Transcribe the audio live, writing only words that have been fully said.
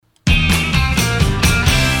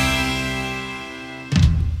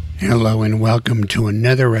Hello and welcome to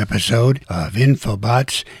another episode of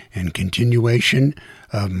Infobots and continuation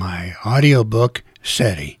of my audiobook,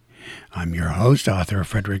 SETI. I'm your host, author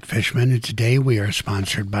Frederick Fishman, and today we are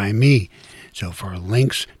sponsored by me. So for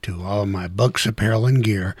links to all my books, apparel, and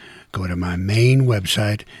gear, go to my main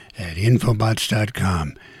website at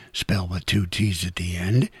Infobots.com, spelled with 2 T's at the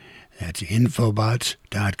end. That's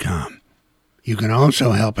Infobots.com. You can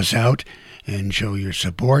also help us out and show your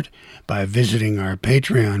support by visiting our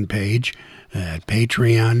Patreon page at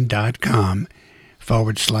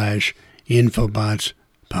patreon.com/Infobots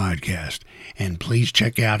podcast. And please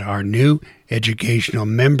check out our new educational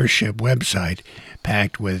membership website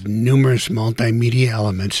packed with numerous multimedia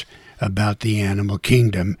elements about the animal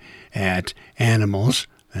kingdom at animals,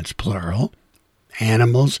 that's plural,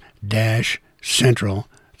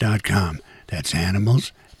 animals-central.com. That's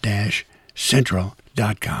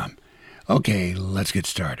animals-central.com. Okay, let's get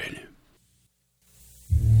started.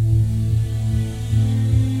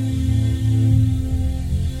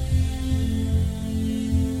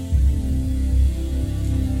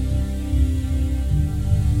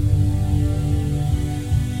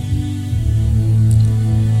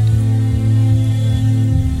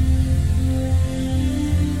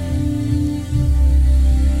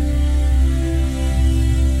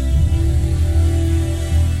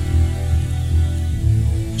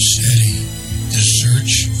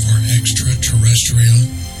 Extraterrestrial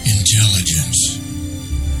intelligence.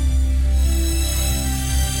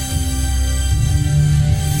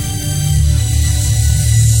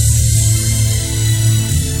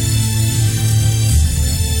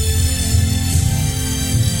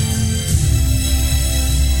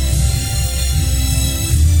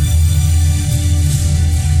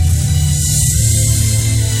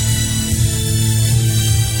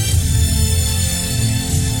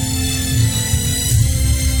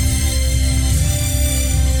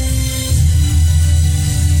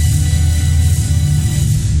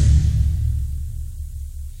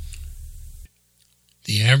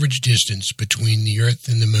 The average distance between the Earth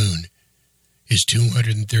and the Moon is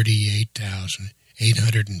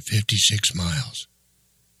 238,856 miles.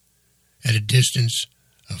 At a distance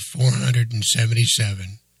of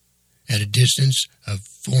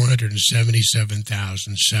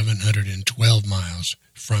 477,712 miles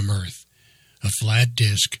from Earth, a flat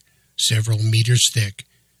disk several meters thick,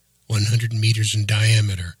 100 meters in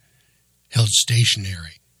diameter, held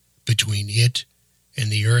stationary between it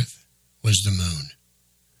and the Earth was the Moon.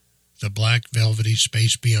 The black velvety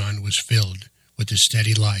space beyond was filled with the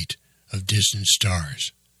steady light of distant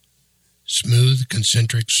stars. Smooth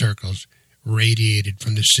concentric circles radiated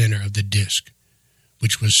from the center of the disk,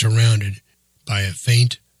 which was surrounded by a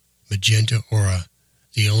faint magenta aura,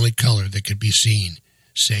 the only color that could be seen,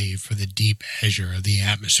 save for the deep azure of the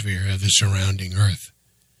atmosphere of the surrounding Earth.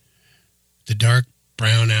 The dark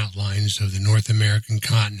brown outlines of the North American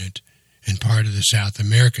continent and part of the South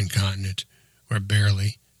American continent were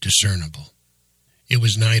barely discernible. It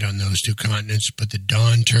was night on those two continents, but the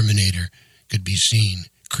dawn terminator could be seen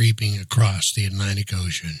creeping across the Atlantic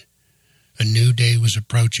Ocean. A new day was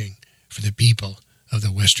approaching for the people of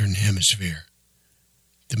the Western Hemisphere.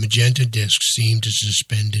 The magenta disk seemed to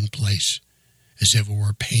suspend in place, as if it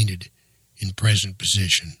were painted in present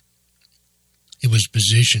position. It was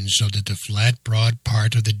positioned so that the flat, broad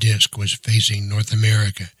part of the disk was facing North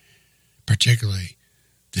America, particularly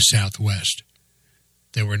the southwest.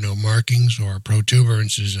 There were no markings or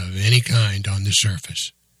protuberances of any kind on the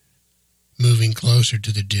surface. Moving closer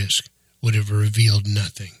to the disk would have revealed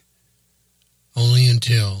nothing. Only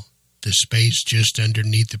until the space just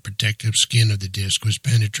underneath the protective skin of the disk was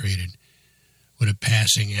penetrated would a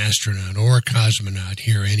passing astronaut or cosmonaut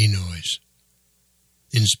hear any noise.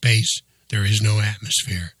 In space, there is no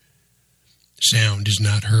atmosphere. Sound is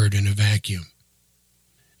not heard in a vacuum.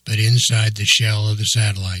 But inside the shell of the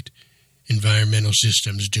satellite, environmental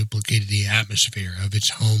systems duplicated the atmosphere of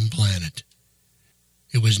its home planet.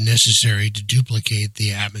 It was necessary to duplicate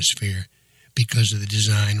the atmosphere because of the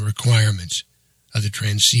design requirements of the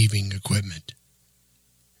transceiving equipment.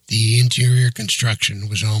 The interior construction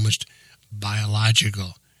was almost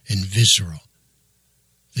biological and visceral.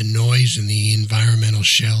 The noise in the environmental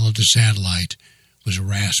shell of the satellite was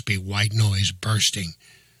raspy white noise bursting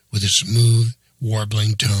with a smooth,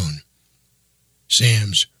 warbling tone.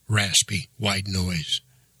 Sam's raspy white noise.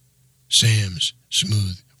 Sam's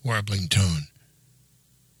smooth, warbling tone.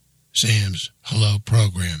 Sam's hello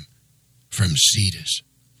program from Cetus.